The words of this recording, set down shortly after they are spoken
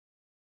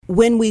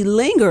when we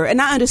linger,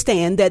 and I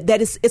understand that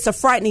it's a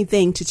frightening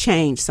thing to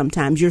change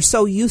sometimes. You're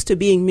so used to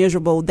being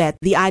miserable that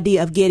the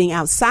idea of getting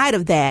outside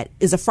of that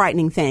is a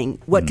frightening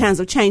thing. What kinds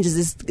of changes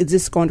is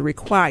this going to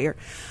require?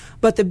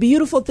 But the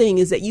beautiful thing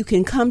is that you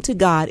can come to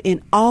God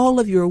in all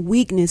of your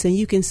weakness and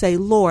you can say,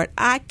 Lord,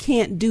 I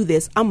can't do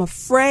this. I'm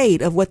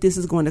afraid of what this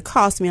is going to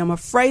cost me. I'm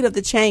afraid of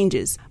the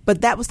changes. But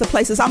that was the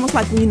place. It's almost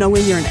like, when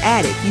you're an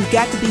addict. You've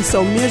got to be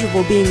so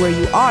miserable being where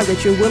you are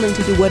that you're willing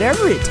to do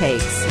whatever it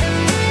takes.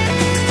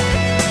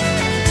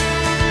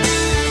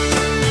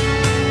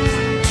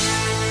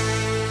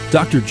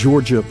 Dr.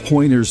 Georgia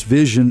Pointer's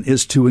vision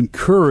is to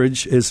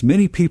encourage as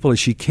many people as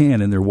she can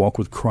in their walk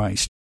with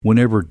Christ.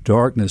 Whenever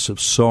darkness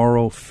of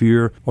sorrow,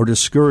 fear, or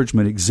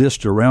discouragement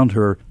exists around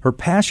her, her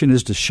passion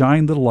is to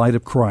shine the light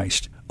of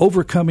Christ.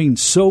 Overcoming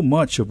so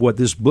much of what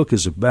this book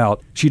is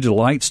about, she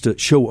delights to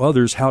show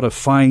others how to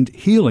find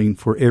healing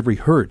for every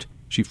hurt.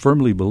 She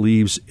firmly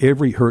believes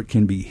every hurt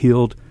can be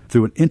healed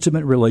through an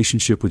intimate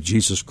relationship with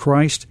Jesus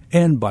Christ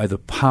and by the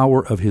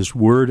power of His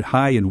Word.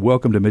 Hi, and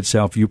welcome to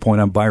Mid-South Viewpoint.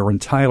 I'm Byron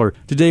Tyler.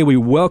 Today we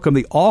welcome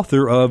the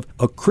author of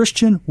A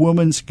Christian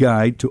Woman's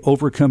Guide to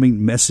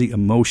Overcoming Messy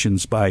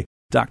Emotions by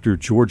Dr.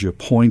 Georgia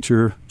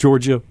Pointer.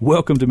 Georgia,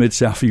 welcome to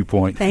Mid-South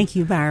Viewpoint. Thank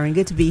you, Byron.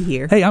 Good to be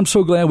here. Hey, I'm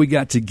so glad we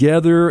got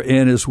together,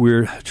 and as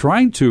we're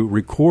trying to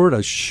record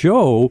a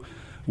show,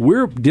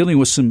 we're dealing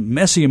with some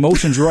messy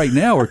emotions right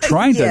now. We're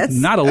trying Yes. to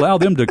not allow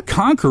them to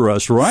conquer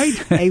us, right?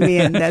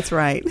 Amen. That's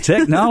right.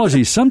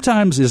 Technology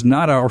sometimes is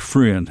not our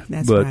friend.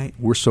 That's but right.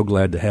 We're so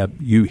glad to have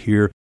you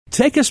here.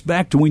 Take us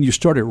back to when you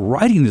started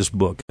writing this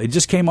book. It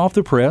just came off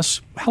the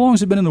press. How long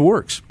has it been in the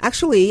works?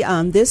 Actually,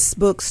 this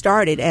book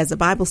started as a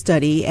Bible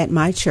study at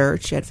my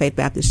church, at Faith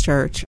Baptist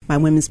Church. My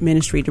women's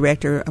ministry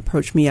director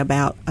approached me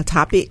about a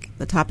topic.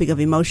 The topic of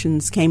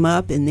emotions came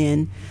up, and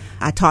then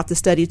I taught the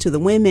study to the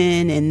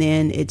women, and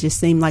then it just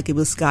seemed like it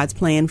was God's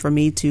plan for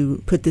me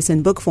to put this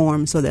in book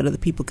form so that other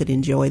people could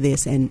enjoy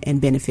this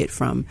and benefit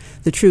from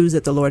the truths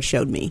that the Lord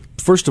showed me.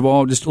 First of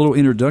all, just a little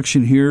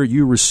introduction here.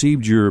 You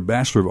received your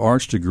Bachelor of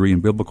Arts degree in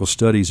Biblical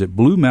Studies at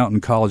Blue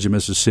Mountain College of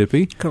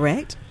Mississippi.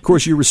 Correct. Of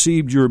course, you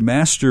received your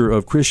Master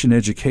of Christian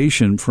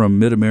Education from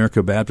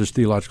Mid-America Baptist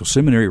Theological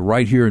Seminary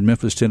right here in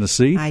Memphis,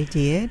 Tennessee. I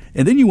did.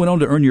 And then you went on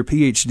to earn your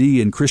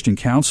Ph.D. in Christian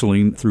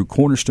Counseling through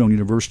Cornerstone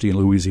University in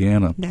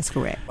Louisiana. That's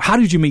correct. How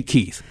did you meet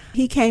Keith?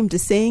 He came to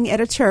sing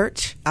at a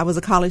church. I was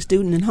a college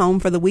student and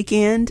home for the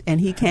weekend, and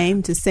he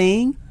came to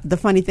sing. The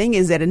funny thing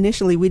is that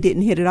initially we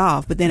didn't hit it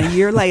off, but then a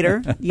year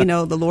later,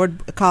 the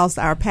Lord caused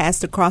our paths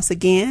to cross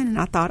again, and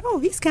I thought, oh,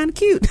 he's kind of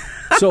cute.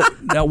 So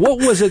now what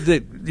was it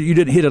that you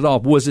didn't hit it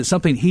off? Was it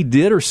something he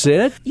did or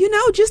said?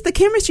 Just the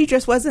chemistry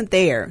just wasn't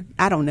there.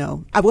 I don't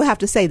know. I will have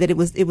to say that it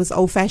was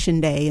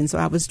old-fashioned day, and so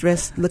I was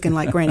dressed looking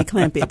like Granny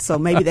Clampett, so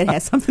maybe that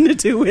has something to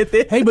do with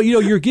it. Hey, but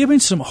you're giving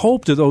some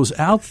hope to those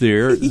out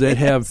there that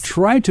have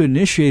tried to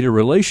initiate a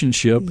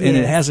relationship and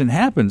it hasn't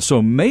happened.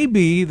 So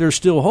maybe there's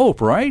still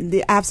hope, right?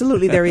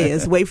 Absolutely there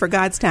is. Wait for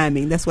God's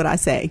timing. That's what I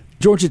say.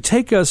 Georgia,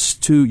 take us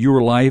to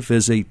your life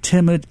as a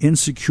timid,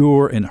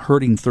 insecure, and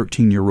hurting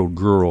 13-year-old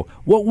girl.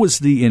 What was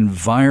the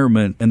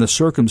environment and the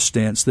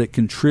circumstance that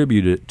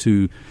contributed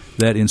to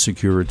that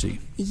insecurity?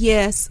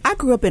 Yes, I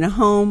grew up in a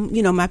home,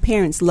 my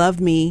parents loved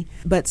me,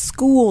 but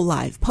school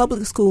life,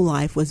 public school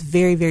life was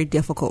very, very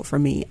difficult for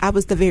me. I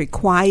was the very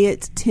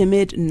quiet,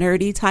 timid,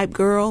 nerdy type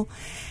girl.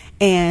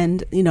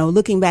 And,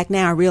 looking back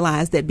now, I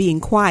realized that being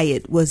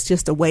quiet was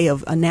just a way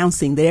of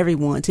announcing to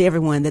everyone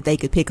that they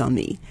could pick on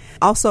me.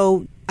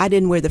 Also, I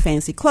didn't wear the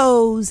fancy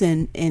clothes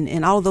and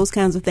all of those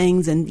kinds of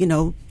things. And, you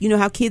know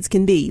how kids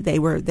can be. They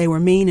were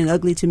mean and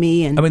ugly to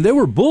me. And they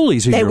were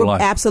bullies in your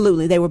life.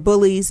 Absolutely. They were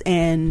bullies.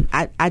 And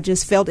I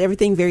just felt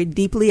everything very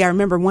deeply. I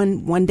remember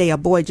one day a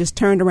boy just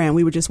turned around.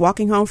 We were just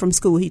walking home from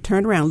school. He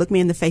turned around, looked me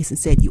in the face and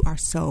said, "You are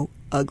so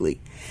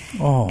ugly."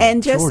 Oh,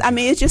 and just, Georgia.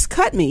 it just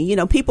cut me.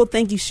 People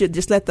think you should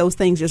just let those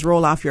things just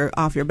roll off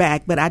your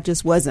back, but I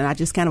just wasn't. I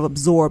just kind of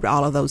absorbed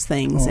all of those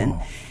things. And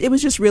it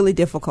was just really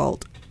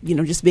difficult,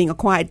 just being a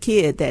quiet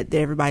kid that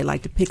everybody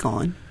liked to pick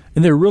on.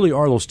 And there really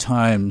are those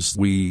times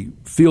we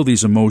feel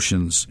these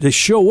emotions. They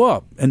show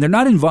up, and they're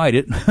not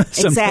invited.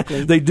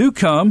 Exactly. They do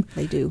come.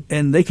 They do.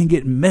 And they can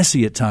get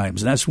messy at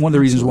times. And that's one of the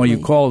reasons why you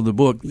call the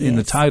book in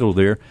the title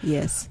there.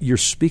 Yes. You're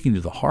speaking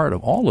to the heart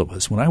of all of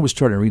us. When I was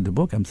starting to read the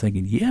book, I'm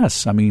thinking,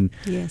 yes.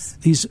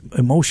 These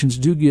emotions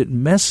do get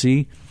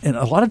messy. And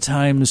a lot of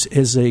times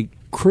as a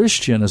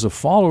Christian, as a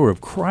follower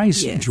of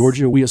Christ,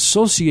 Georgia, we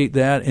associate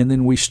that, and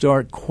then we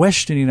start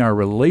questioning our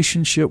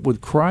relationship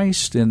with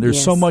Christ, and there's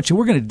so much, and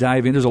we're going to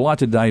dive in. There's a lot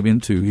to dive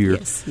into here.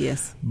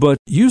 Yes. But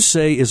you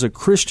say, as a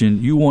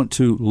Christian, you want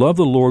to love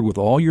the Lord with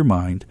all your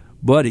mind,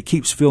 but it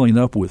keeps filling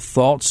up with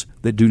thoughts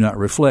that do not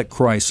reflect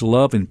Christ's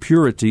love and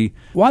purity.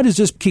 Why does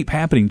this keep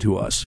happening to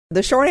us?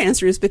 The short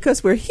answer is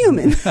because we're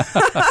human.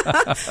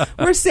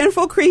 We're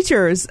sinful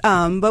creatures.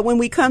 But when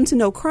we come to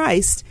know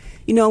Christ,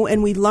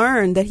 and we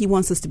learn that He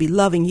wants us to be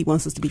loving, He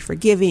wants us to be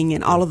forgiving,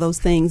 and all of those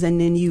things,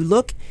 and then you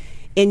look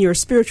in your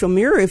spiritual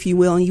mirror, if you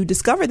will, and you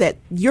discover that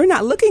you're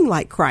not looking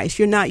like Christ.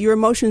 Your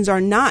emotions are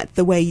not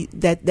the way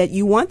that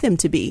you want them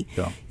to be.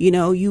 Yeah.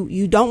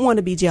 You don't want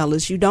to be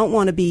jealous. You don't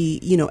want to be,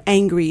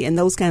 angry and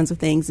those kinds of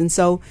things. And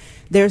so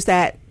there's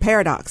that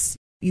paradox.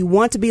 You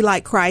want to be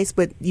like Christ,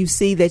 but you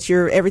see that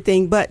you're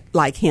everything but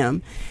like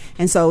him.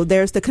 And so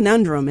there's the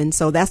conundrum. And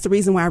so that's the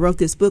reason why I wrote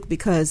this book,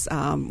 because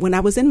when I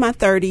was in my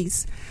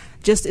 30s,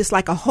 it's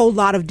like a whole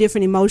lot of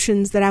different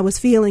emotions that I was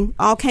feeling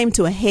all came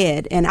to a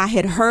head. And I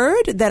had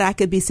heard that I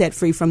could be set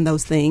free from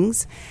those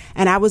things.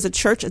 And I was a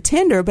church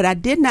attender, but I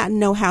did not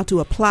know how to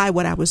apply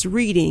what I was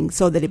reading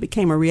so that it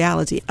became a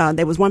reality.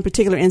 There was one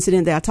particular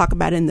incident that I talk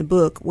about in the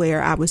book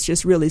where I was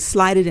just really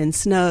slighted and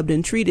snubbed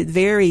and treated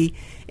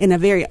in a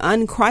very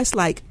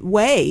un-Christ-like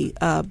way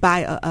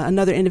by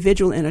another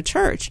individual in a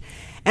church.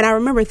 And I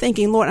remember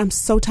thinking, Lord, I'm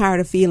so tired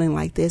of feeling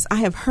like this. I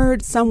have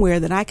heard somewhere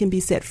that I can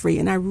be set free,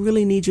 and I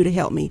really need you to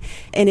help me.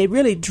 And it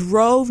really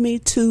drove me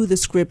to the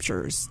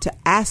scriptures to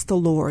ask the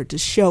Lord to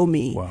show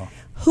me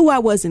who I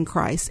was in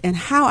Christ and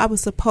how I was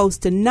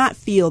supposed to not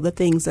feel the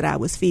things that I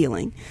was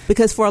feeling.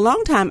 Because for a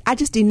long time, I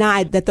just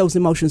denied that those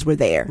emotions were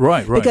there.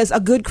 Right. Because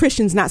a good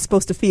Christian's not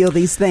supposed to feel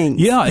these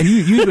things. Yeah, and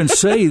you even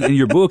say in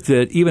your book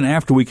that even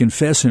after we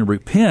confess and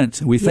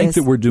repent, we think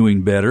that we're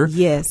doing better.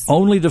 Yes.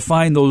 Only to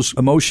find those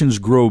emotions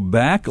grow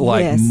back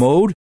like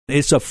mold.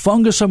 It's a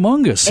fungus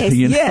among us.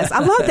 Yes, I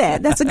love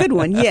that. That's a good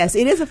one. Yes,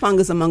 it is a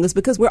fungus among us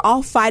because we're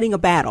all fighting a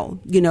battle,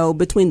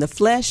 between the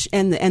flesh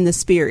and the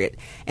spirit.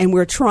 And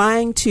we're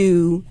trying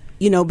to,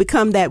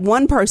 become that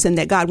one person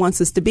that God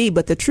wants us to be.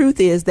 But the truth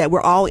is that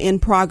we're all in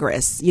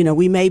progress.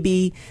 We may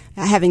be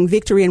having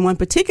victory in one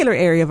particular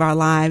area of our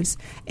lives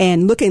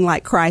and looking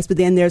like Christ, but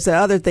then there's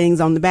other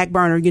things on the back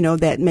burner,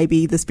 that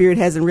maybe the Spirit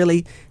hasn't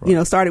really,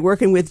 started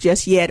working with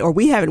just yet, or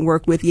we haven't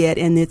worked with yet,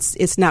 and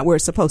it's not where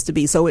it's supposed to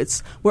be. So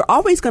we're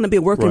always going to be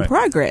a work in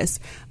progress.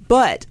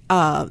 But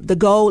the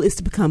goal is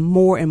to become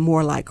more and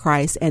more like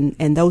Christ,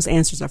 and those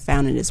answers are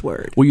found in His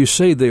Word. Well, you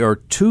say there are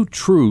two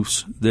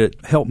truths that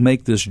help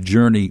make this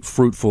journey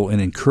fruitful and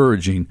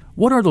encouraging.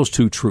 What are those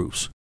two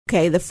truths?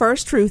 Okay, the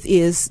first truth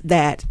is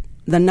that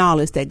the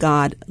knowledge that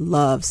God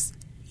loves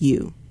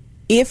you.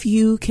 If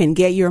you can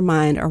get your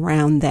mind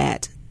around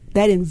that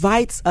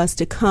invites us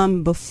to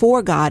come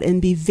before God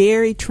and be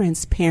very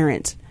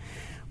transparent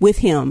with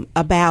Him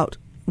about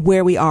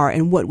where we are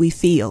and what we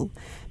feel.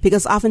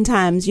 Because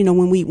oftentimes,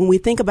 when we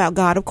think about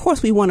God, of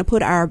course, we want to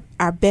put our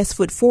best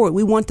foot forward.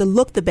 We want to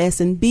look the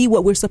best and be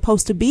what we're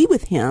supposed to be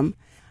with Him.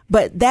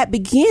 But that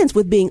begins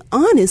with being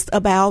honest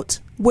about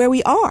where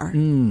we are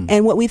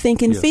and what we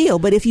think and feel.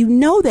 But if you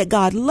know that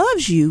God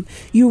loves you,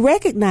 you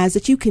recognize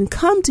that you can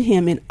come to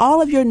Him in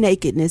all of your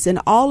nakedness and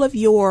all of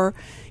your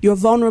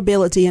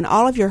vulnerability and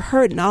all of your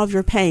hurt and all of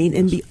your pain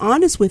and be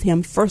honest with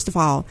Him, first of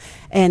all,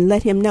 and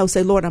let Him know,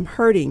 say, Lord, I'm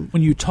hurting.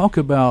 When you talk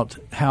about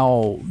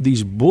how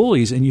these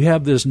bullies, and you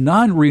have this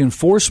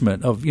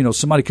non-reinforcement of,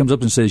 somebody comes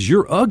up and says,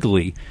 you're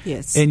ugly,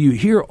 and you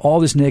hear all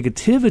this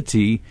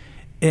negativity,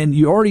 and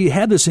you already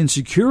had this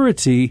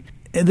insecurity,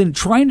 and then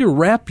trying to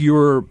wrap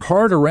your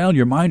heart around,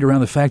 your mind around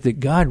the fact that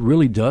God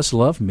really does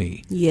love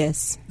me.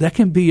 Yes. That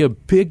can be a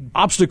big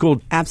obstacle.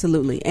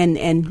 Absolutely.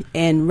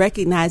 And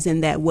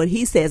recognizing that what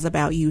He says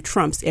about you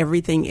trumps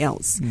everything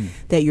else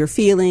that you're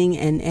feeling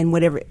and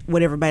whatever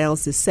everybody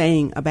else is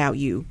saying about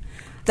you.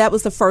 That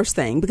was the first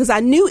thing, because I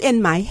knew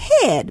in my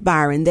head,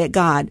 Byron, that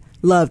God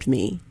loved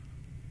me,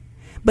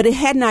 but it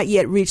had not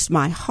yet reached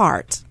my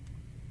heart.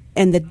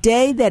 And the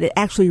day that it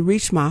actually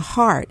reached my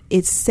heart,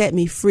 it set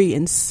me free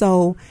in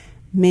so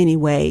many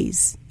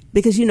ways.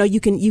 Because, you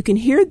can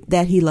hear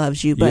that He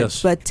loves you, but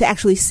to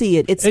actually see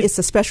it, it's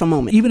a special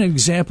moment. Even an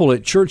example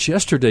at church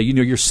yesterday,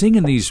 you're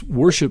singing these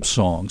worship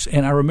songs,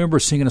 and I remember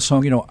singing a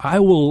song, I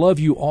will love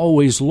you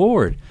always,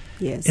 Lord.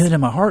 Yes. And then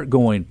in my heart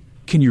going,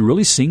 can you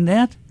really sing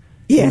that?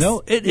 Yes.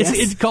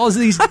 It causes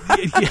these.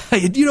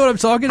 Do you know what I'm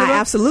talking about? I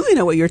absolutely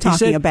know what you're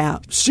talking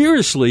about.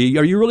 Seriously,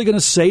 are you really going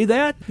to say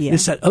that? Yeah.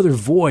 It's that other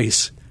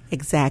voice.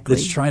 Exactly.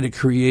 That's trying to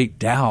create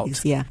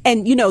doubt. Yeah.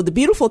 And, the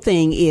beautiful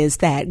thing is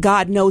that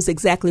God knows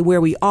exactly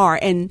where we are.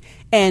 And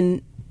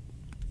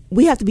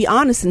we have to be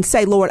honest and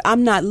say, Lord,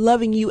 I'm not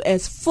loving you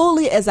as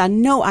fully as I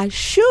know I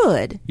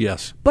should.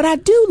 Yes. But I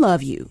do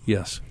love you.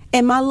 Yes.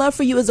 And my love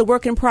for you is a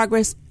work in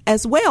progress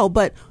as well.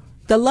 But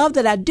the love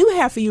that I do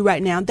have for you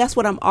right now, that's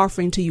what I'm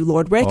offering to you,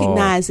 Lord,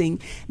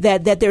 recognizing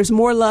that there's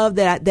more love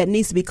that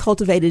needs to be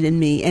cultivated in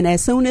me. And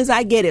as soon as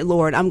I get it,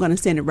 Lord, I'm going to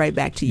send it right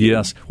back to you.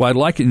 Yes. Well, I'd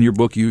like in your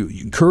book, you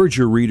encourage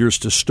your readers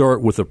to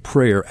start with a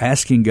prayer,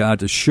 asking God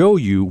to show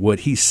you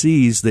what He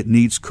sees that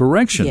needs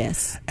correction.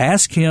 Yes.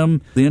 Ask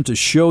Him then to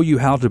show you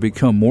how to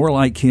become more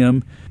like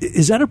Him.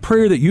 Is that a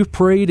prayer that you've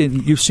prayed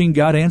and you've seen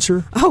God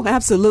answer? Oh,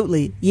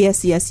 absolutely.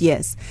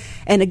 Yes.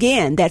 And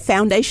again, that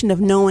foundation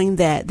of knowing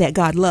that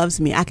God loves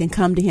me, I can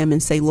come to Him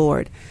and say,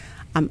 Lord,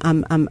 I'm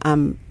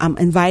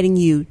inviting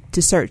you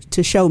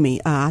to show me.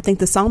 I think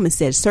the psalmist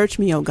said, search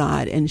me, O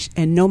God,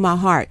 and know my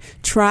heart.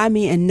 Try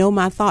me and know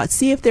my thoughts.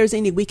 See if there's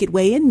any wicked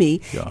way in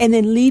me, and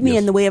then lead me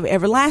in the way of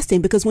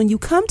everlasting. Because when you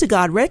come to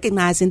God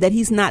recognizing that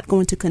He's not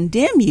going to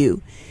condemn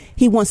you,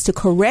 He wants to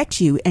correct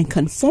you and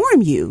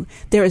conform you.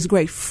 There is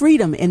great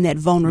freedom in that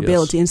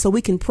vulnerability. Yes. And so we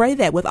can pray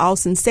that with all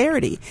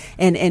sincerity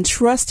and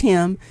trust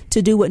him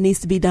to do what needs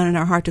to be done in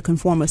our heart to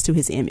conform us to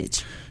his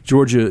image.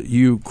 Georgia,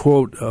 you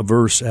quote a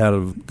verse out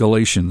of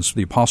Galatians.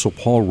 The Apostle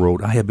Paul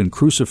wrote, "I have been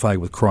crucified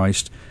with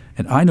Christ,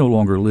 and I no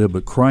longer live,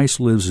 but Christ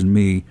lives in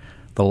me.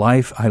 The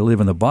life I live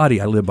in the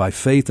body, I live by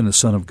faith in the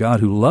Son of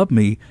God who loved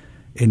me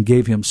and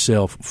gave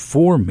himself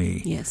for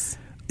me." Yes.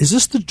 Is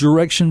this the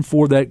direction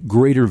for that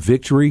greater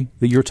victory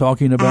that you're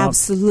talking about?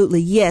 Absolutely,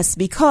 yes,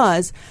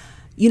 because,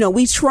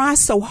 we try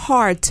so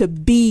hard to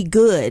be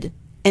good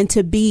and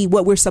to be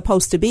what we're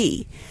supposed to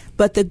be.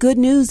 But the good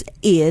news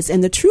is,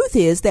 and the truth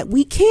is, that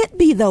we can't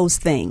be those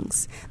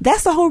things.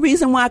 That's the whole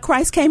reason why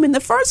Christ came in the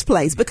first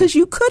place, because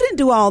you couldn't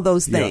do all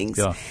those things.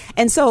 Yeah.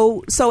 And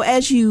so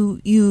as you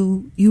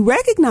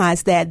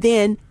recognize that,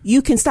 then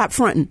you can stop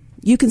fronting.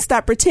 You can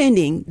stop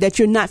pretending that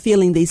you're not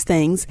feeling these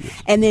things.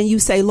 And then you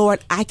say, Lord,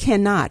 I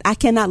cannot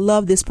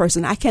love this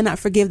person. I cannot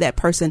forgive that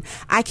person.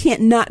 I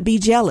can't not be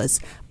jealous.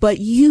 But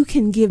you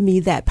can give me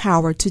that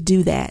power to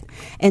do that.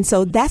 And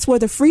so that's where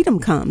the freedom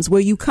comes,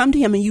 where you come to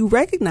him and you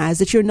recognize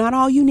that you're not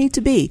all you need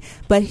to be,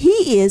 but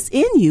he is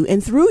in you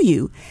and through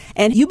you.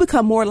 And you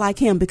become more like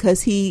him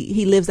because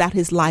he lives out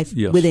his life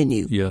within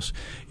you. Yes.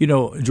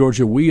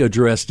 Georgia, we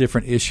address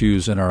different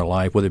issues in our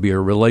life, whether it be a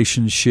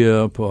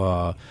relationship,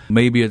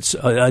 maybe it's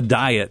a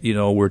diet,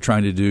 we're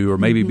trying to do, or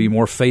maybe be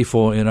more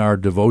faithful in our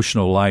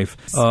devotional life.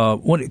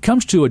 When it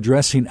comes to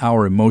addressing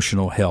our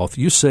emotional health,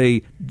 you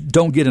say,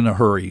 don't get in a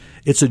hurry.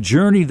 It's a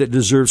journey that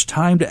deserves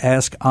time to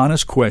ask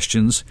honest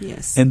questions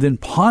and then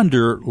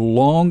ponder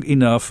long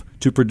enough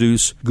to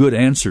produce good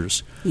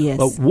answers.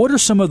 Yes. What are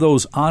some of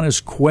those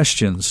honest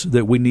questions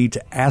that we need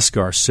to ask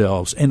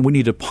ourselves and we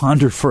need to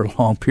ponder for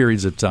long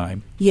periods of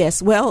time?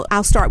 Yes. Well,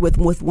 I'll start with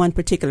one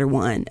particular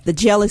one. The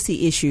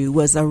jealousy issue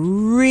was a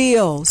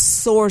real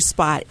sore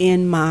spot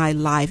in my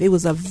life. It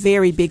was a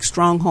very big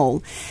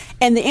stronghold.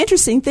 And the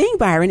interesting thing,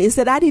 Byron, is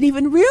that I didn't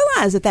even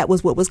realize that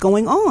was what was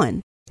going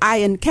on. I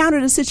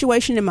encountered a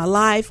situation in my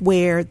life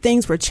where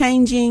things were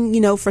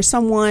changing, for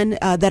someone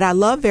that I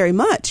love very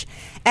much.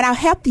 And I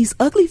had these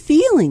ugly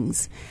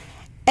feelings.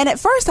 And at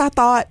first I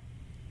thought,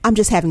 I'm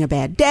just having a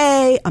bad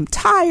day. I'm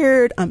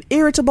tired. I'm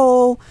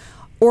irritable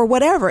or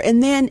whatever.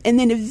 And then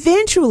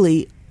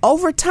eventually,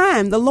 over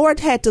time, the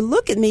Lord had to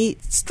look at me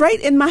straight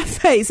in my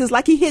face. It's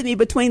like he hit me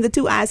between the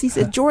two eyes. He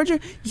said,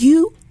 Georgia,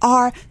 you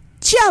are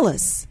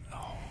jealous.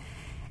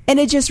 And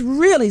it just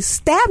really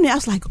stabbed me. I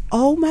was like,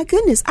 oh, my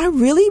goodness, I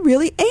really,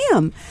 really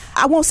am.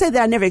 I won't say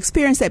that I never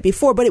experienced that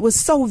before, but it was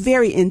so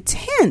very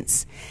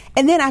intense.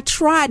 And then I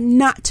tried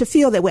not to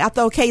feel that way. I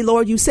thought, okay,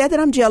 Lord, you said that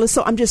I'm jealous,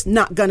 so I'm just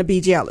not going to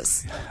be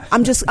jealous.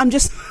 I'm just not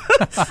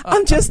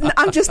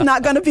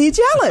going to be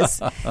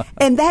jealous.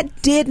 And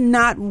that did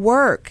not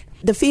work.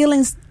 The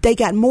feelings, they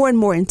got more and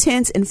more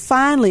intense. And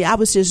finally, I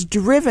was just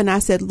driven. I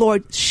said,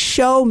 Lord,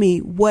 show me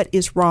what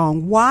is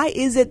wrong. Why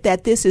is it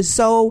that this is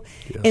so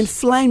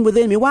inflamed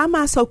within me? Why am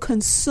I so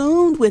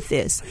consumed with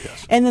this?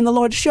 Yes. And then the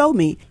Lord showed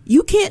me,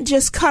 you can't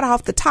just cut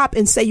off the top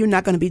and say you're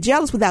not going to be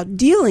jealous without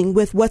dealing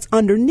with what's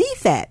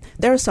underneath that.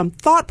 There are some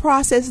thought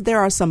process. There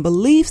are some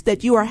beliefs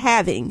that you are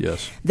having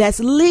that's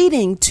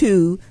leading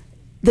to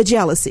the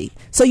jealousy.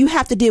 So you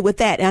have to deal with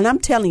that. And I'm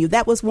telling you,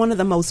 that was one of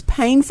the most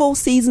painful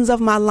seasons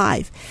of my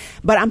life.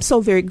 But I'm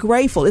so very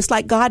grateful. It's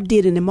like God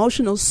did an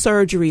emotional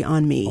surgery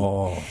on me.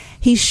 Oh.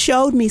 He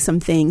showed me some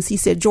things. He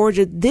said,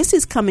 Georgia, this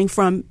is coming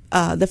from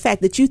the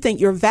fact that you think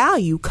your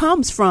value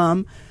comes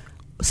from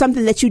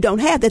something that you don't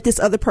have that this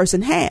other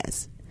person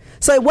has.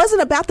 So it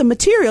wasn't about the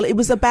material. It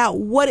was about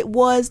what it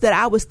was that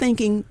I was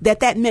thinking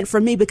that meant for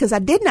me, because I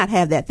did not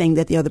have that thing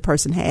that the other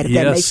person had, if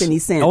that makes any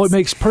sense. Oh, it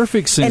makes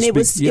perfect sense. And it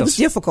was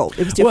difficult.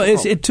 It was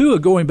difficult. Well, too,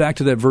 going back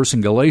to that verse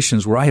in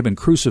Galatians where I have been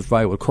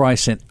crucified with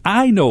Christ and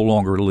I no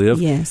longer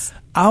live. Yes.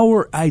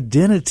 Our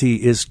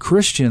identity as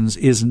Christians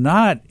is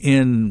not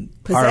in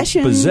our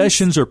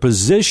possessions or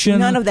position.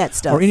 None of that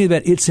stuff. Or any of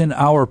that. It's in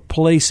our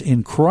place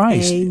in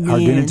Christ, Amen. Our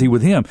identity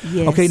with Him.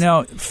 Yes. Okay,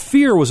 now,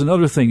 fear was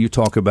another thing you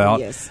talk about.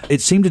 Yes.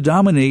 It seemed to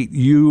dominate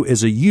you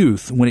as a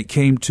youth when it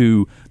came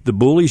to the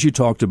bullies you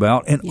talked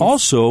about, and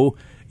also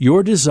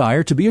your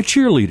desire to be a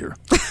cheerleader.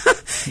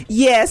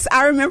 Yes,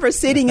 I remember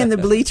sitting in the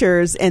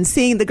bleachers and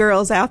seeing the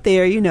girls out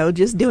there,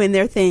 just doing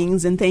their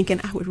things and thinking,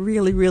 I would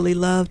really, really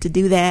love to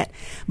do that.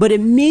 But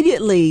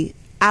immediately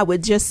I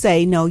would just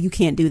say, no, you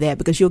can't do that,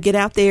 because you'll get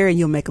out there and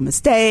you'll make a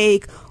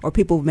mistake or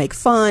people will make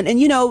fun.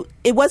 And,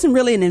 it wasn't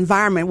really an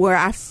environment where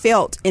I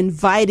felt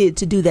invited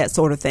to do that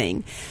sort of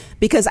thing,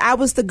 because I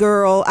was the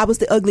girl, I was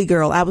the ugly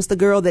girl. I was the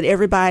girl that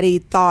everybody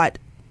thought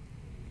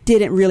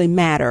didn't really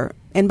matter.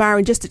 And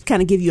Byron, just to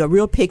kind of give you a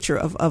real picture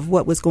of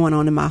what was going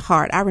on in my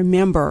heart, I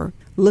remember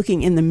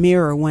looking in the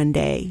mirror one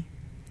day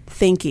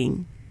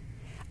thinking,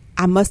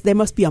 there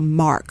must be a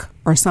mark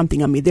or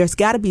something on me. There's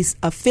got to be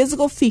a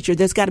physical feature.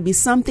 There's got to be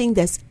something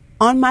that's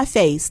on my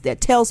face that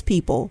tells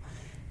people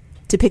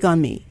to pick on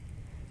me.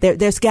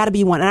 There's got to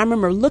be one. And I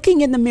remember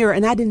looking in the mirror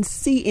and I didn't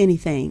see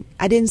anything.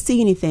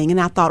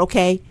 And I thought,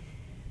 okay,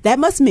 that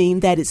must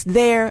mean that it's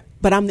there,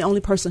 but I'm the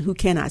only person who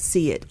cannot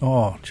see it.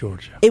 Oh,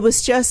 Georgia. It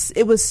was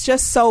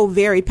just so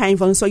very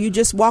painful. And so you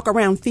just walk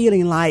around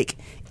feeling like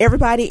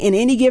everybody in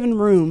any given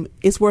room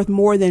is worth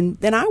more than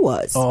I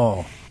was.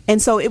 Oh.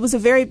 And so it was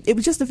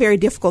just a very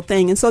difficult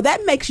thing. And so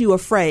that makes you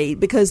afraid,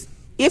 because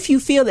if you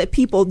feel that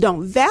people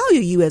don't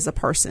value you as a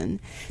person,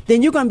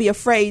 then you're going to be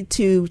afraid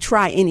to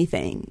try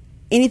anything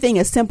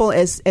as simple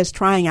as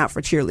trying out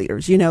for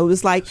cheerleaders. You know, it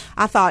was like,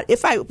 I thought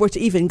if I were to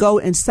even go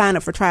and sign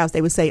up for tryouts,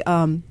 they would say,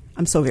 I'm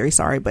so very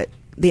sorry, but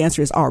the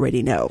answer is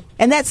already no.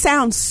 And that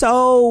sounds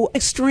so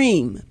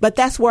extreme, but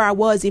that's where I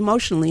was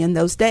emotionally in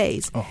those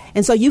days. Oh.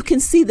 And so you can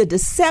see the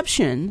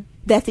deception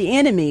that the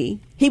enemy,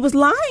 he was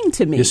lying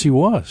to me. Yes, he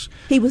was.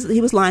 He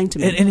was lying to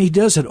me. And he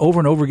does it over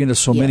and over again to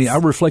so many. I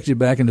reflected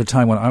back into the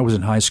time when I was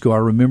in high school. I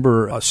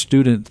remember a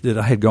student that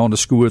I had gone to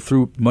school with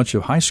through much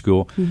of high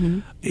school. Mm-hmm.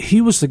 He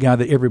was the guy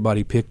that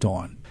everybody picked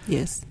on.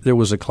 Yes. There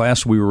was a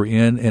class we were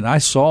in, and I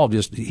saw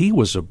he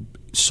was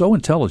so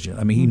intelligent.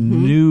 I mean, he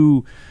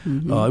knew,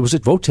 it was a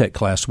Votech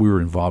class we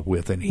were involved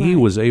with, and he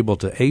was able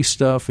to ace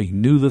stuff. He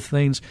knew the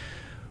things,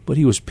 but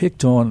he was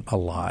picked on a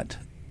lot.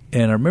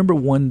 And I remember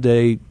one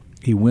day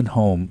he went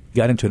home,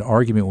 got into an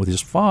argument with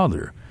his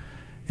father,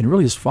 and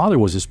really his father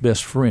was his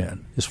best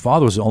friend. His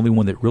father was the only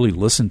one that really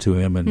listened to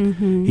him,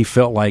 and he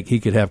felt like he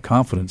could have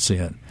confidence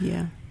in.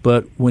 Yeah.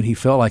 But when he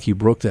felt like he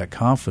broke that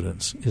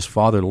confidence, his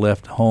father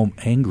left home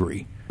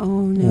angry.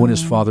 Oh, no. When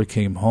his father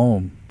came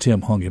home,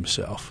 Tim hung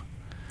himself.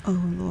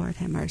 Oh, Lord,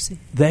 have mercy.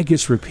 That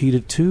gets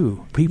repeated,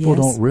 too. People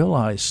don't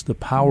realize the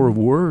power of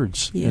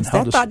words. Yes,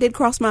 and that thought did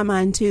cross my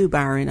mind, too,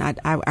 Byron.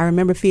 I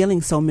remember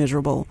feeling so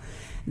miserable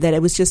that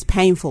it was just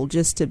painful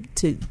just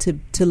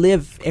to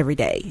live every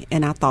day.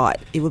 And I thought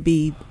it would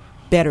be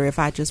better if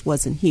I just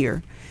wasn't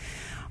here.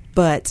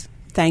 But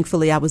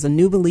thankfully, I was a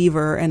new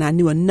believer, and I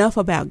knew enough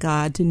about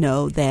God to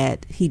know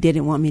that he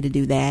didn't want me to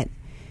do that.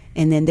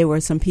 And then there were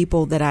some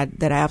people that I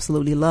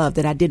absolutely loved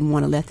that I didn't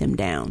want to let them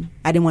down.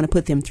 I didn't want to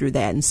put them through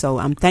that. And so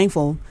I'm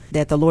thankful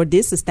that the Lord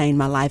did sustain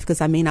my life, because,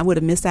 I mean, I would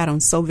have missed out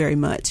on so very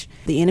much.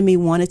 The enemy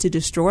wanted to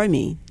destroy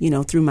me,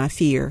 through my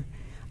fear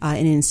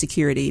and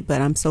insecurity. But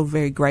I'm so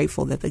very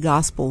grateful that the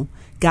gospel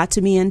got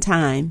to me in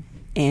time.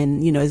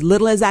 And, as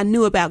little as I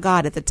knew about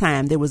God at the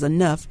time, there was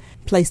enough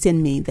placed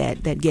in me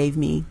that gave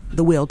me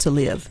the will to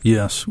live.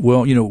 Yes.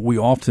 Well, we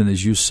often,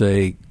 as you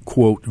say,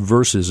 quote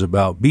verses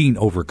about being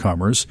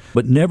overcomers,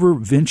 but never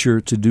venture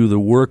to do the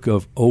work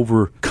of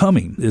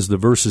overcoming, as the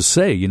verses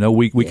say.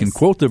 We can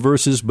quote the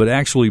verses, but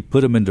actually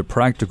put them into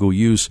practical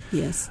use.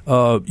 Yes.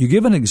 You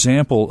give an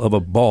example of a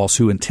boss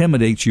who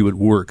intimidates you at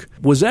work.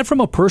 Was that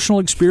from a personal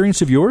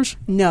experience of yours?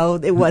 No,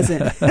 it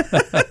wasn't.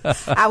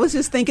 I was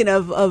just thinking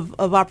of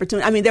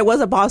opportunity. I mean, there was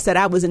a boss that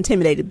I was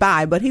intimidated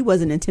by, but he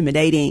wasn't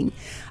intimidating.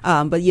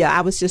 But yeah,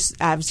 I was just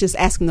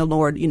asking the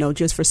Lord,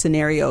 just for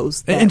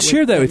scenarios. And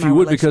share that if you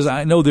would, because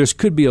I know there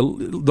could be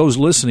those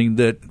listening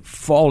that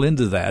fall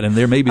into that, and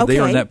they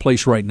are in that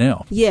place right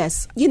now.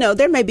 Yes.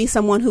 There may be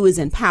someone who is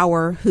in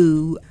power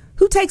who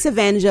takes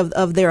advantage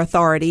of their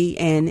authority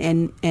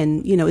and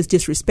is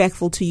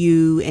disrespectful to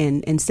you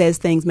and says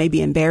things,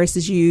 maybe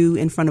embarrasses you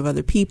in front of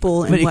other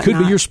people. And it could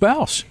be your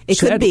spouse. It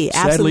could be,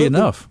 absolutely. Sadly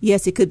enough.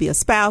 Yes, it could be a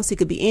spouse. It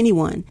could be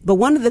anyone. But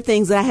one of the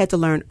things that I had to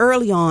learn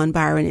early on,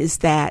 Byron, is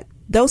that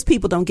those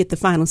people don't get the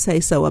final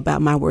say-so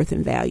about my worth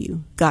and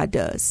value. God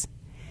does.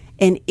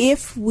 And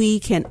if we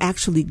can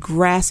actually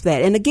grasp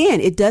that, and again,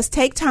 it does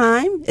take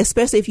time,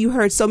 especially if you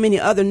heard so many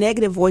other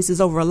negative voices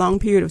over a long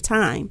period of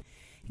time,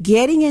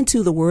 getting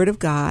into the Word of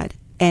God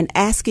and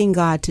asking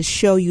God to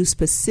show you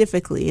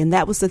specifically. And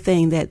that was the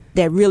thing that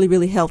really,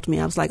 really helped me.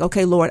 I was like,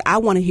 okay, Lord, I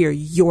want to hear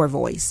your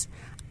voice.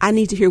 I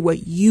need to hear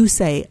what you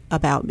say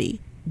about me.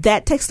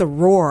 That takes the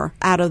roar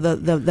out of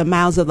the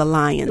mouths of the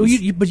lions.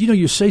 But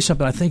you say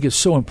something I think is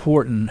so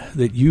important,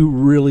 that you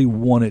really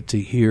wanted to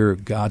hear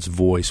God's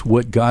voice,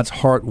 what God's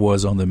heart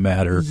was on the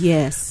matter.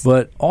 Yes.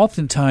 But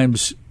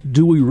oftentimes,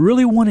 do we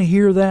really want to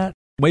hear that?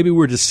 Maybe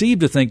we're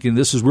deceived to thinking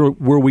this is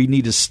where we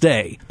need to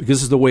stay, because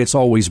this is the way it's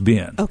always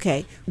been.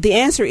 Okay. The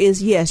answer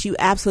is yes, you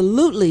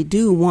absolutely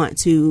do want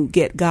to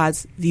get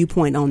God's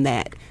viewpoint on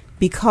that,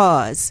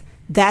 because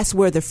that's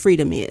where the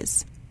freedom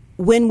is.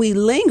 When we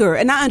linger,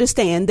 and I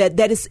understand that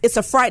it's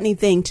a frightening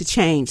thing to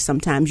change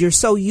sometimes. You're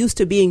so used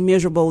to being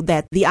miserable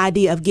that the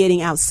idea of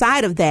getting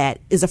outside of that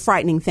is a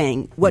frightening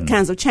thing. What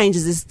kinds of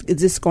changes is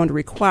this going to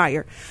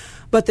require?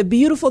 But the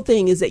beautiful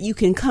thing is that you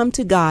can come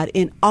to God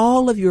in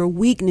all of your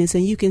weakness,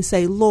 and you can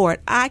say, Lord,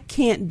 I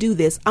can't do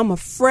this. I'm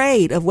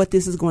afraid of what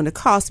this is going to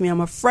cost me. I'm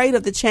afraid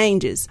of the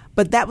changes.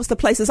 But that was the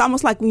place. It's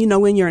almost like,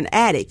 when you're an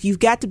addict, you've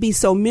got to be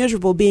so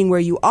miserable being where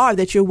you are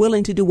that you're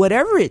willing to do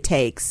whatever it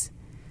takes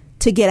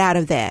to get out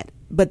of that.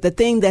 But the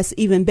thing that's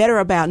even better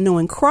about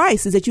knowing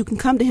Christ is that you can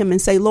come to him and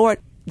say, Lord,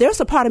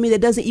 there's a part of me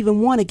that doesn't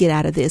even want to get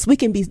out of this. We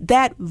can be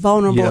that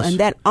vulnerable Yes. and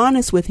that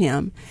honest with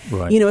him.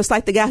 Right. You know, it's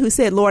like the guy who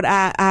said, Lord,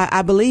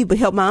 I believe, but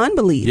help my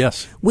unbelief.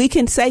 Yes. We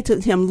can say to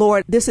him,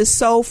 Lord, this is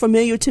so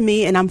familiar to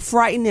me and I'm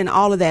frightened and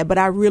all of that, but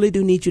I really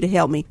do need you to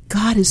help me.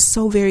 God is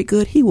so very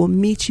good. He will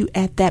meet you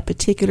at that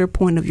particular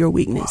point of your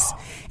weakness. Wow.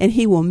 And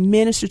he will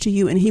minister to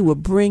you and he will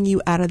bring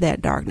you out of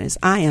that darkness.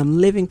 I am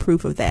living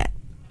proof of that.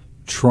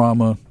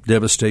 Trauma,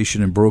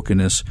 devastation, and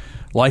brokenness.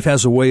 Life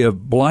has a way of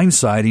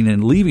blindsiding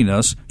and leaving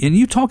us. And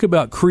you talk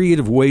about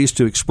creative ways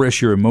to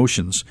express your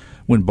emotions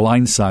when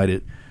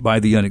blindsided by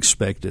the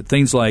unexpected.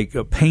 Things like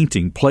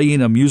painting,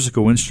 playing a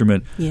musical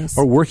instrument, yes.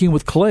 or working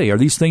with clay. Are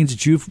these things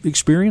that you've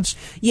experienced?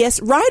 Yes,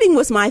 writing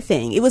was my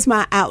thing. It was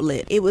my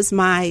outlet. It was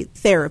my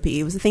therapy.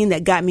 It was the thing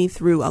that got me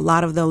through a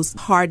lot of those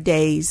hard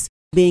days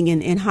being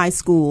in high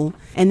school.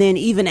 And then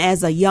even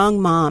as a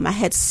young mom, I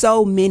had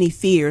so many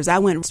fears. I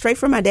went straight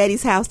from my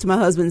daddy's house to my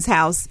husband's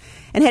house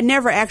and had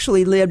never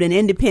actually lived an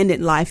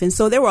independent life. And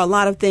so there were a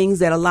lot of things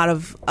that a lot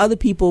of other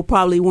people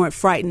probably weren't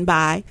frightened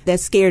by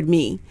that scared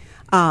me.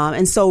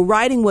 And so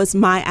writing was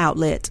my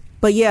outlet.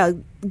 But yeah,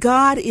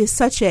 God is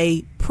such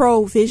a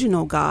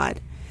provisional God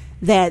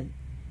that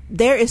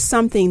there is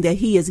something that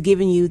he has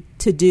given you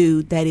to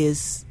do that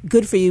is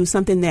good for you,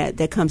 something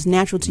that comes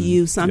natural to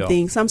you,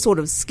 something, some sort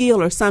of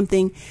skill or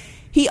something.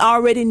 He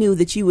already knew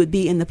that you would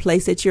be in the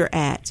place that you're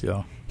at.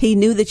 Yeah. He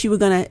knew that you were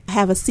going to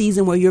have a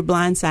season where you're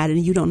blindsided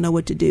and you don't know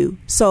what to do.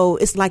 So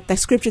it's like that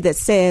scripture that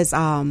says,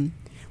 when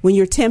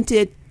you're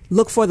tempted,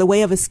 look for the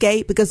way of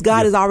escape, because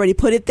God has already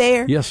put it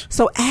there. Yes.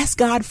 So ask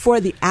God for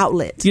the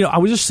outlet. You know, I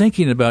was just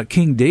thinking about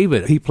King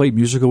David. He played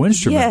musical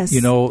instruments. Yes. You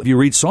know, if you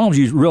read Psalms,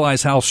 you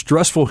realize how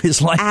stressful his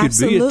life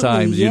Absolutely. could be at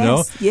times, you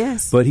know.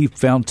 Yes. But he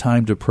found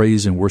time to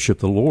praise and worship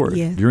the Lord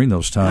during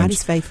those times. God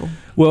is faithful.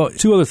 Well,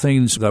 two other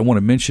things that I want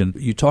to mention.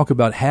 You talk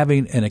about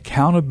having an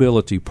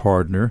accountability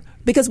partner.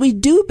 Because we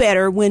do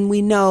better when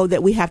we know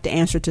that we have to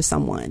answer to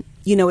someone.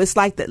 You know, it's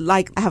like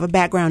I have a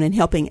background in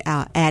helping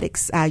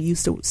addicts. I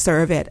used to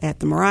serve at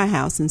the Mariah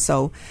House. And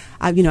so,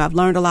 I've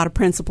learned a lot of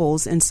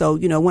principles. And so,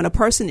 when a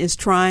person is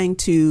trying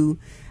to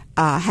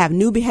have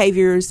new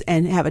behaviors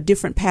and have a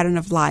different pattern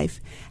of life,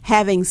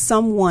 having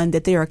someone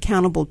that they're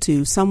accountable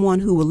to, someone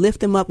who will lift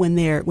them up when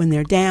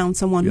they're down,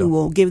 someone who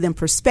will give them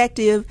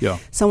perspective,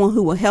 someone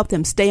who will help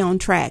them stay on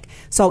track.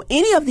 So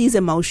any of these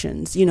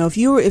emotions, if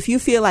you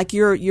feel like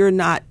you're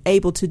not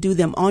able to do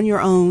them on your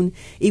own,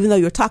 even though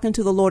you're talking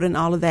to the Lord and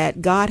all of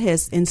that, God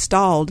has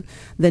installed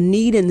the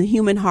need in the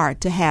human heart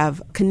to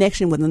have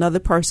connection with another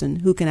person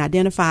who can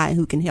identify and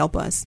who can help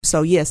us.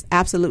 So yes,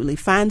 absolutely.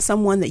 Find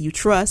someone that you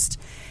trust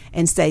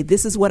and say,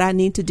 this is what I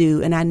need to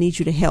do, and I need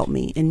you to help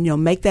me. And,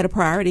 make that a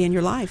priority in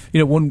your life.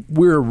 When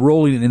we're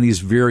rolling in these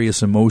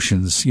various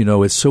emotions,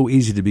 it's so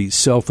easy to be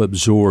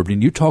self-absorbed.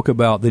 And you talk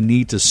about the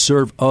need to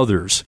serve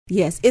others.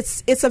 Yes,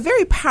 it's a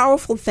very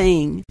powerful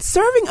thing.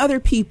 Serving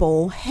other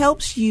people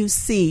helps you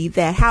see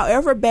that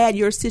however bad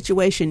your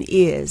situation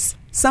is,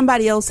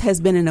 somebody else has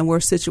been in a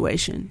worse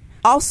situation.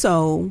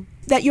 Also,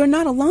 that you're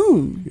not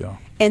alone. Yeah.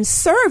 And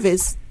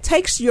service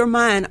takes your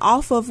mind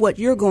off of what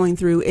you're going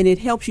through, and it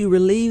helps you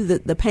relieve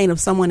the pain of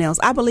someone else.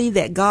 I believe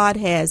that God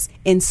has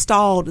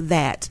installed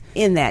that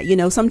in that.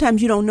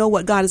 Sometimes you don't know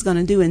what God is going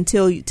to do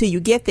until you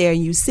get there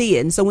and you see it.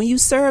 And so when you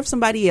serve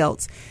somebody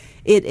else,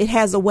 it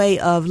has a way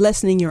of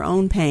lessening your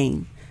own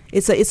pain.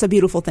 It's a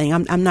beautiful thing.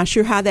 I'm not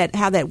sure how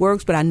that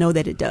works, but I know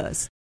that it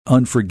does.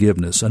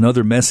 Unforgiveness,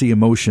 another messy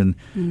emotion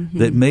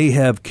that may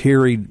have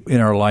carried in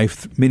our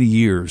life many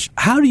years.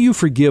 How do you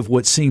forgive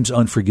what seems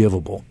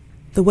unforgivable?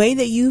 The way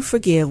that you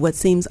forgive what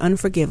seems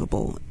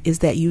unforgivable is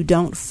that you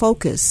don't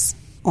focus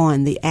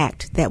on the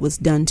act that was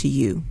done to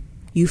you.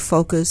 You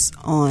focus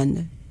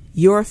on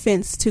your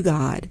offense to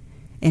God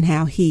and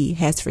how He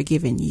has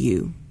forgiven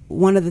you.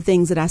 One of the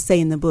things that I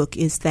say in the book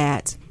is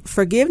that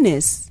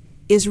forgiveness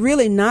is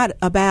really not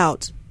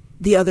about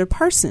the other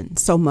person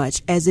so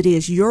much as it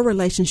is your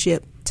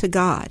relationship to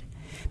God.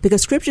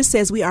 Because Scripture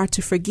says we are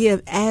to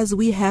forgive as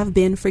we have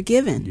been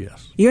forgiven.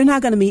 Yes. You're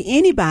not going to meet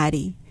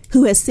anybody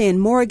who has sinned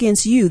more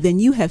against you than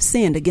you have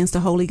sinned against a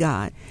holy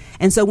God.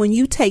 And so when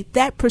you take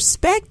that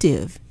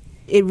perspective,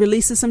 it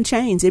releases some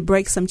chains. It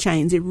breaks some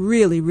chains. It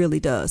really,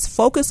 really does.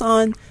 Focus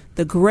on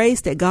the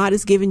grace that God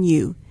has given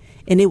you,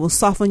 and it will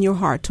soften your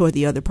heart toward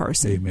the other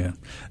person. Amen.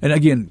 And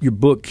again, your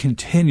book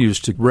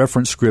continues to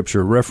reference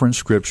Scripture,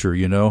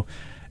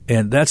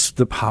 and that's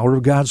the power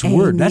of God's Amen.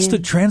 Word. That's the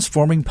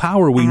transforming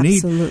power we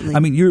Absolutely. need. I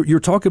mean, you're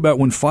talking about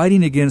when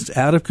fighting against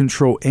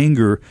out-of-control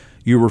anger,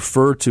 you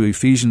refer to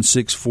Ephesians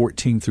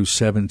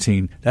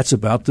 6:14-17. That's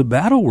about the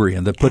battle we're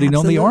in, the putting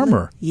Absolutely. on the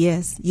armor.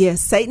 Yes.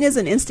 Satan is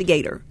an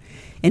instigator,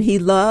 and he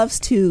loves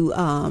to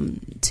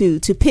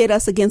pit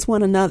us against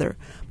one another.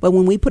 But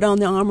when we put on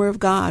the armor of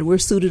God, we're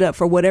suited up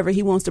for whatever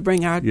he wants to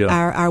bring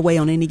our way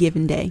on any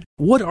given day.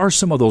 What are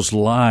some of those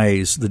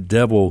lies the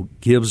devil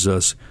gives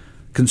us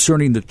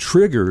concerning the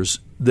triggers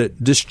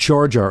that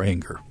discharge our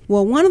anger?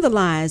 Well, one of the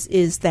lies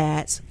is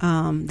that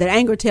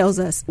anger tells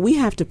us we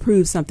have to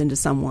prove something to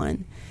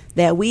someone,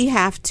 that we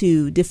have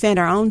to defend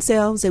our own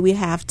selves, that we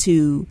have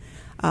to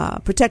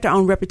protect our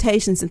own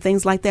reputations and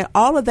things like that.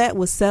 All of that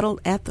was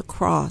settled at the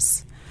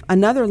cross.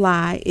 Another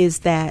lie is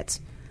that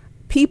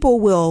people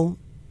will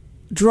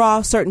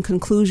draw certain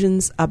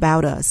conclusions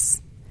about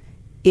us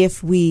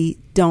if we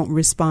don't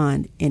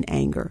respond in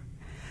anger.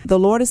 The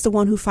Lord is the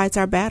one who fights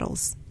our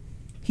battles.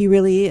 He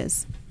really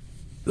is.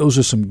 Those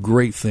are some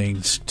great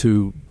things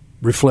to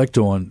reflect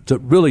on, to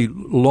really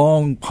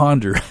long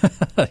ponder,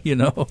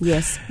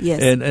 Yes.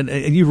 And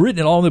you've written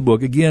it all in the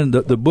book. Again,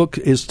 the book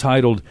is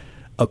titled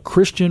A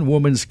Christian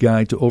Woman's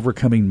Guide to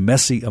Overcoming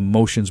Messy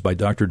Emotions by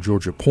Dr.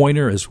 Georgia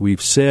Pointer. As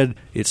we've said,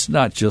 it's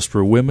not just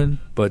for women,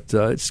 but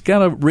it's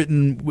kind of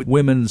written with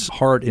women's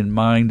heart in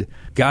mind.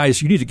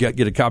 Guys, you need to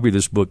get a copy of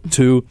this book,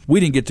 too. We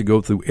didn't get to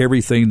go through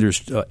everything.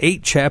 There's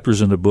 8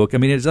 chapters in the book. I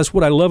mean, that's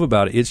what I love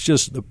about it. It's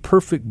just the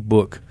perfect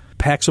book.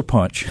 Packs a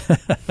punch.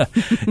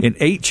 In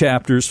 8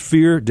 chapters,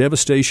 fear,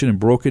 devastation, and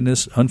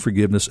brokenness,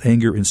 unforgiveness,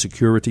 anger,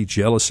 insecurity,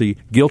 jealousy,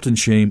 guilt and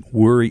shame,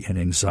 worry, and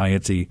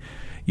anxiety.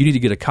 You need to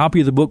get a copy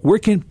of the book. Where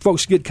can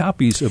folks get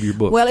copies of your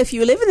book? Well, if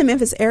you live in the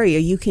Memphis area,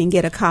 you can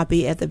get a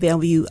copy at the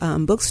Bellevue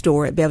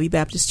bookstore at Bellevue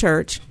Baptist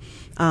Church.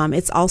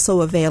 It's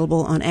also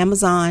available on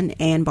Amazon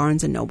and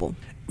Barnes & Noble.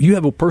 You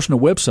have a personal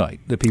website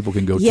that people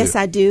can go to. Yes,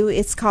 I do.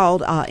 It's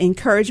called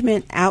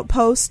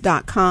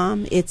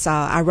encouragementoutpost.com. It's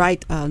I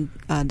write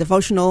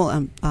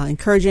devotional,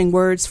 encouraging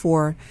words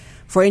for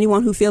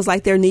anyone who feels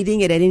like they're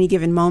needing it at any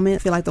given moment. I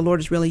feel like the Lord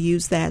has really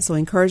used that. So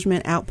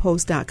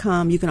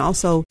encouragementoutpost.com. You can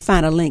also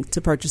find a link to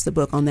purchase the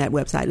book on that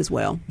website as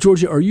well.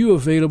 Georgia, are you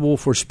available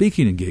for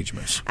speaking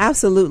engagements?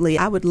 Absolutely.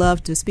 I would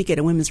love to speak at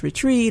a women's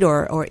retreat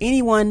or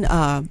anyone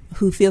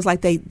who feels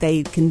like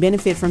they can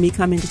benefit from me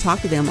coming to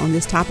talk to them on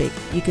this topic.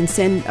 You can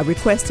send a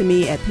request to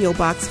me at P.O.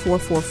 Box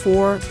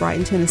 444,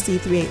 Brighton, Tennessee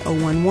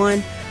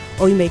 38011.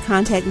 Or you may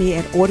contact me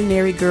at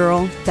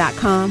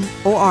ordinarygirl.com,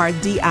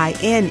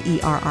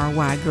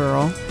 ORDINERRY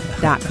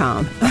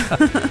girl.com.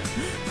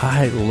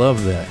 I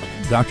love that.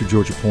 Dr.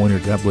 Georgia Pointer,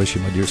 God bless you,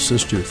 my dear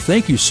sister.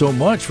 Thank you so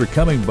much for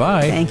coming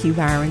by. Thank you,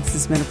 Byron. This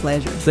has been a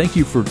pleasure. Thank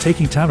you for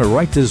taking time to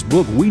write this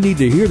book. We need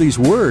to hear these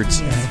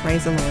words. Yes,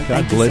 praise the Lord.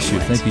 God bless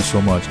you. Thank you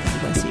so much.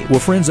 God bless you. Well,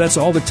 friends, that's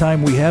all the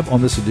time we have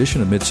on this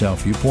edition of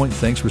Mid-South Viewpoint.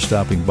 Thanks for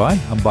stopping by.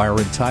 I'm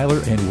Byron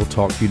Tyler, and we'll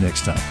talk to you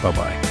next time.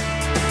 Bye-bye.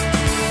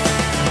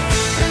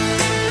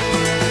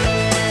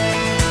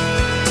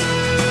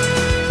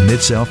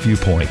 Mid-South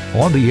Viewpoint,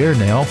 on the air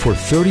now for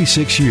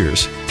 36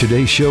 years.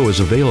 Today's show is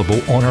available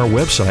on our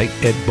website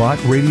at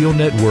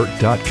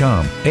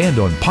botradionetwork.com and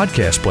on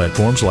podcast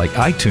platforms like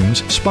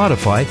iTunes,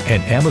 Spotify,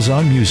 and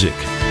Amazon Music.